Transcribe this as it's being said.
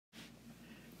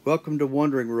Welcome to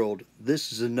Wandering World.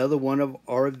 This is another one of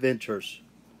our adventures.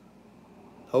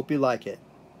 Hope you like it.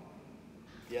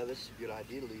 Yeah, this is a good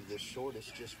idea to leave this short.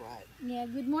 It's just right. Yeah,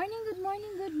 good morning, good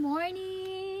morning, good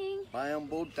morning. Mayang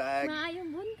buntag.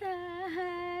 Maayong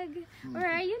buntag.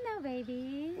 Where are you now,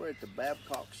 baby? We're at the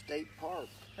Babcock State Park.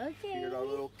 Okay. Here at our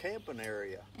little camping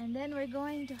area. And then we're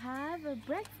going to have a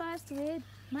breakfast with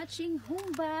matching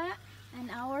humba and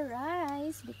our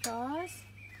rice because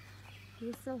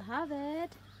we still have it.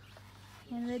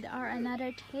 And with our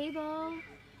another table,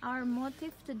 our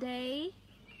motif today,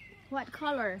 what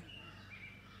color?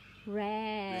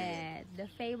 Red. The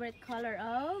favorite color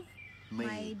of Me.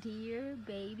 my dear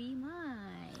baby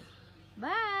Mike.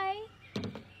 Bye.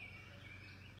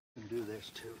 And do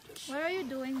this too. What are you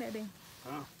doing, baby?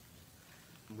 Huh?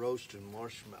 I'm roasting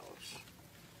marshmallows.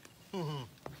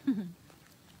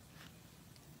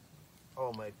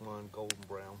 I'll make mine golden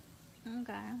brown.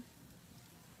 Okay.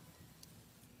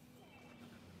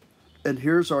 And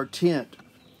here's our tent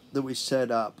that we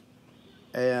set up.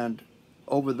 And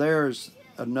over there is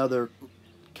another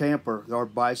camper. Our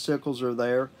bicycles are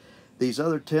there. These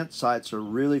other tent sites are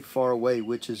really far away,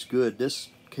 which is good. This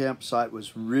campsite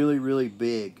was really, really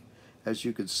big. As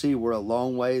you can see, we're a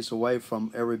long ways away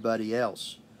from everybody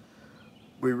else.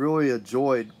 We really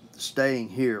enjoyed staying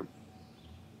here.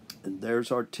 And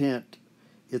there's our tent.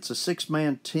 It's a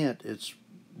 6-man tent. It's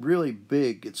really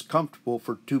big. It's comfortable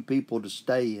for 2 people to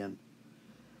stay in.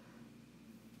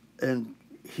 And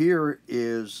here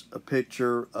is a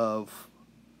picture of,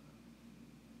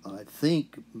 I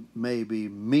think, maybe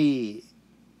me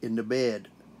in the bed.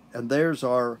 And there's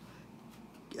our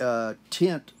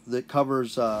tent that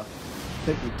covers a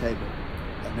picnic table.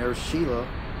 And there's Sheila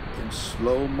in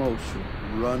slow motion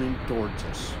running towards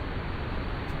us.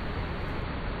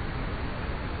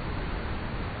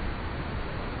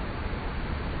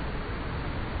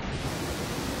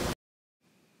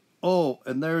 Oh,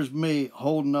 and there's me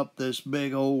holding up this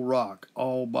big old rock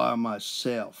all by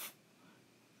myself.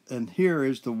 And here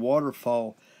is the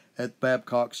waterfall at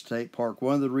Babcock State Park.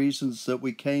 One of the reasons that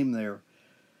we came there.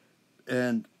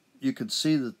 And you can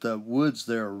see that the woods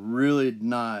there are really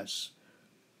nice.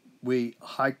 We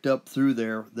hiked up through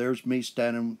there. There's me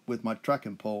standing with my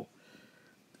trekking pole.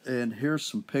 And here's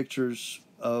some pictures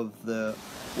of the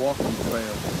walking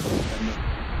trail. And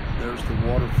there's the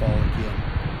waterfall again.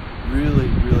 Really,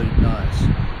 really nice.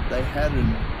 They had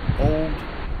an old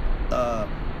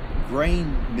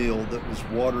grain mill that was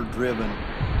water driven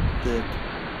that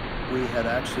we had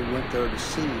actually went there to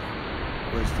see.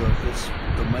 It's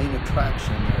the main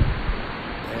attraction there.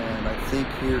 And I think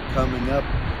here coming up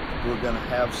we're going to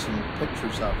have some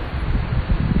pictures of it.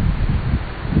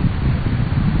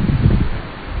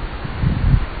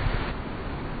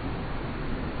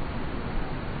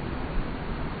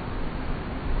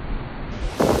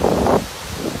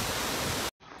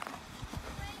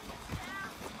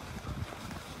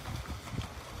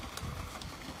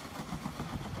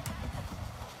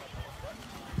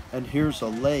 And here's a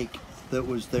lake that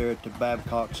was there at the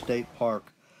Babcock State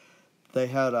Park. They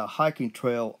had a hiking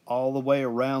trail all the way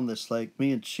around this lake.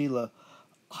 Me and Sheila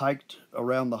hiked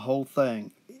around the whole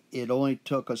thing. It only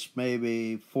took us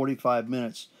maybe 45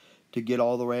 minutes to get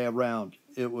all the way around.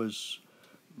 It was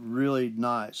really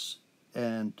nice,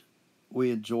 and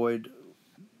we enjoyed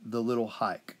the little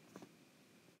hike.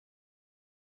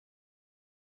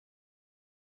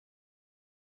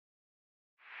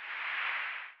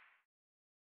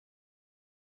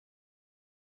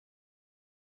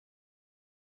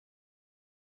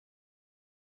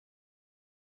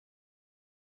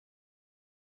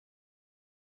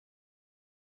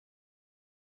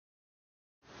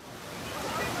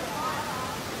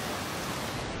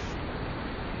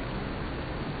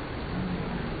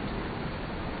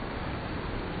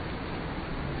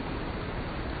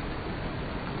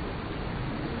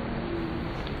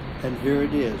 And here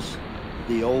it is,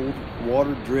 the old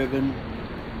water-driven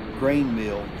grain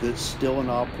mill that's still in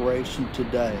operation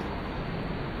today.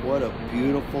 What a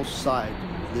beautiful sight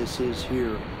this is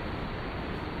here.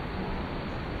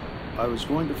 I was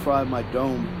going to fly my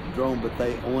drone, but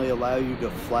they only allow you to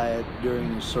fly it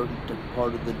during a certain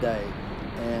part of the day,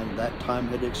 and that time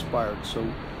had expired. So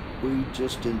we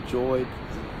just enjoyed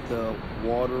the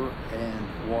water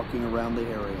and walking around the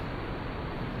area.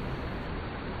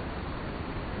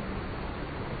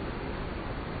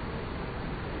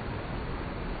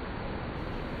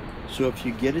 So if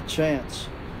you get a chance,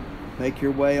 make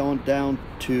your way on down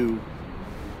to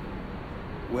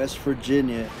West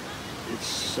Virginia. It's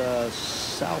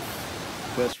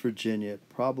south West Virginia,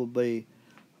 probably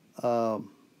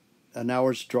an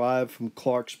hour's drive from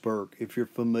Clarksburg, if you're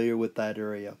familiar with that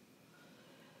area.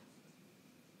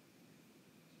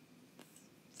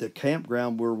 the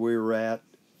campground where we were at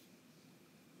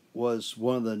was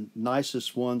one of the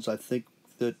nicest ones I think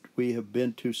that we have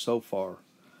been to so far.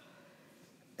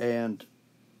 And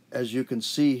as you can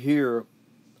see here,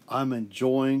 I'm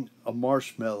enjoying a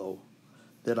marshmallow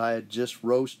that I had just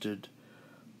roasted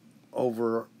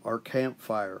over our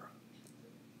campfire.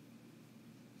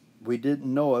 We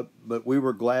didn't know it, but we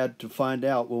were glad to find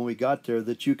out when we got there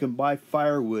that you can buy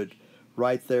firewood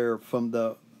right there from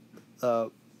the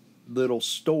little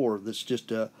store that's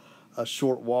just a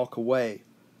short walk away.